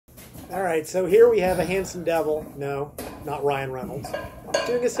All right, so here we have a handsome devil. No, not Ryan Reynolds.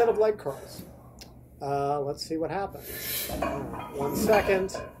 Doing a set of leg curls. Let's see what happens. 1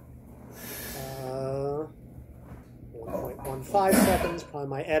 second. 1.15 seconds. Probably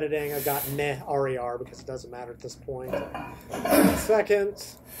my editing. I got meh RER because it doesn't matter at this point. 1 second.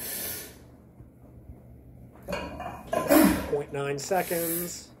 0.9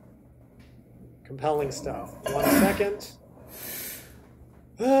 seconds. Compelling stuff. 1 second.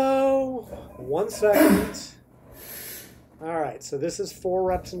 Oh, 1 second. All right, so this is 4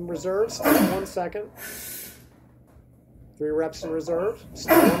 reps in reserve, still 1 second. 3 reps in reserve,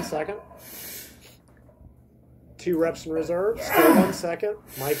 still 1 second. 2 reps in reserve, still 1 second.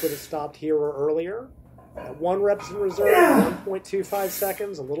 Mike would have stopped here or earlier. At 1 reps in reserve, 1.25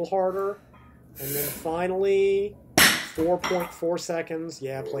 seconds, a little harder. And then finally, 4.4 seconds.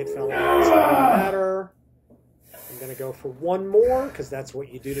 Yeah, plate fell out, it doesn't matter. I'm going to go for 1 more because that's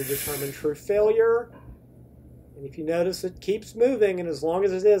what you do to determine true failure. And if you notice, it keeps moving, and as long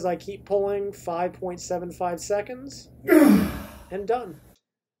as it is, I keep pulling 5.75 seconds and done.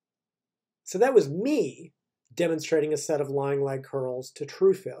 So that was me demonstrating a set of lying leg curls to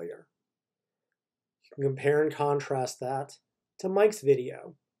true failure. You can compare and contrast that to Mike's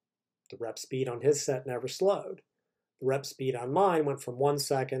video. The rep speed on his set never slowed. The rep speed on mine went from 1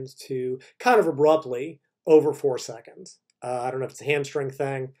 second to kind of abruptly over 4 seconds. I don't know if it's a hamstring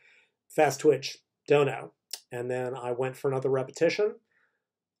thing, fast twitch, don't know. And then I went for another repetition,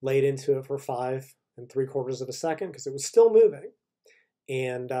 laid into it for 5 3/4 seconds because it was still moving.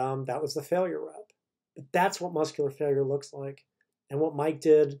 And that was the failure rep. But that's what muscular failure looks like. And what Mike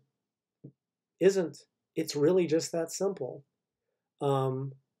did isn't. It's really just that simple.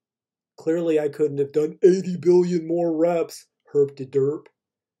 Clearly, I couldn't have done 80 billion more reps, herp de derp.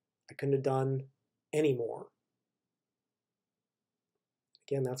 I couldn't have done any more.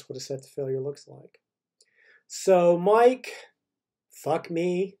 Again, that's what a set to failure looks like. So, Mike, fuck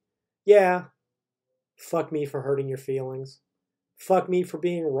me. Yeah, fuck me for hurting your feelings. Fuck me for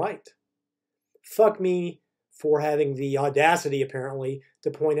being right. Fuck me for having the audacity, apparently,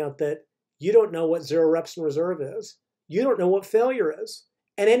 to point out that you don't know what 0 reps in reserve is. You don't know what failure is.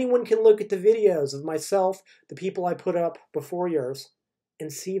 And anyone can look at the videos of myself, the people I put up before yours,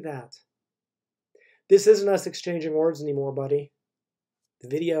 and see that. This isn't us exchanging words anymore, buddy. The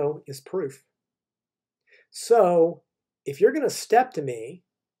video is proof. So, if you're going to step to me,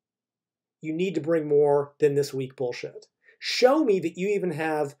 you need to bring more than this weak bullshit. Show me that you even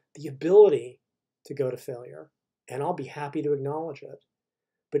have the ability to go to failure, and I'll be happy to acknowledge it.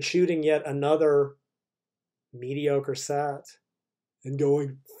 But shooting yet another mediocre set and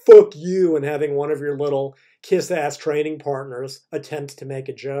going, fuck you, and having one of your little kiss-ass training partners attempt to make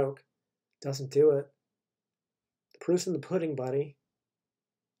a joke doesn't do it. The proof's in the pudding, buddy.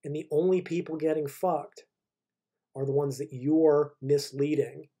 And the only people getting fucked are the ones that you're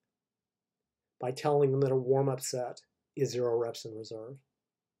misleading by telling them that a warm-up set is 0 reps in reserve.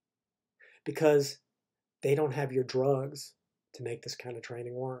 Because they don't have your drugs to make this kind of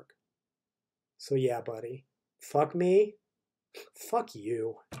training work. So yeah, buddy, fuck me, fuck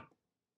you.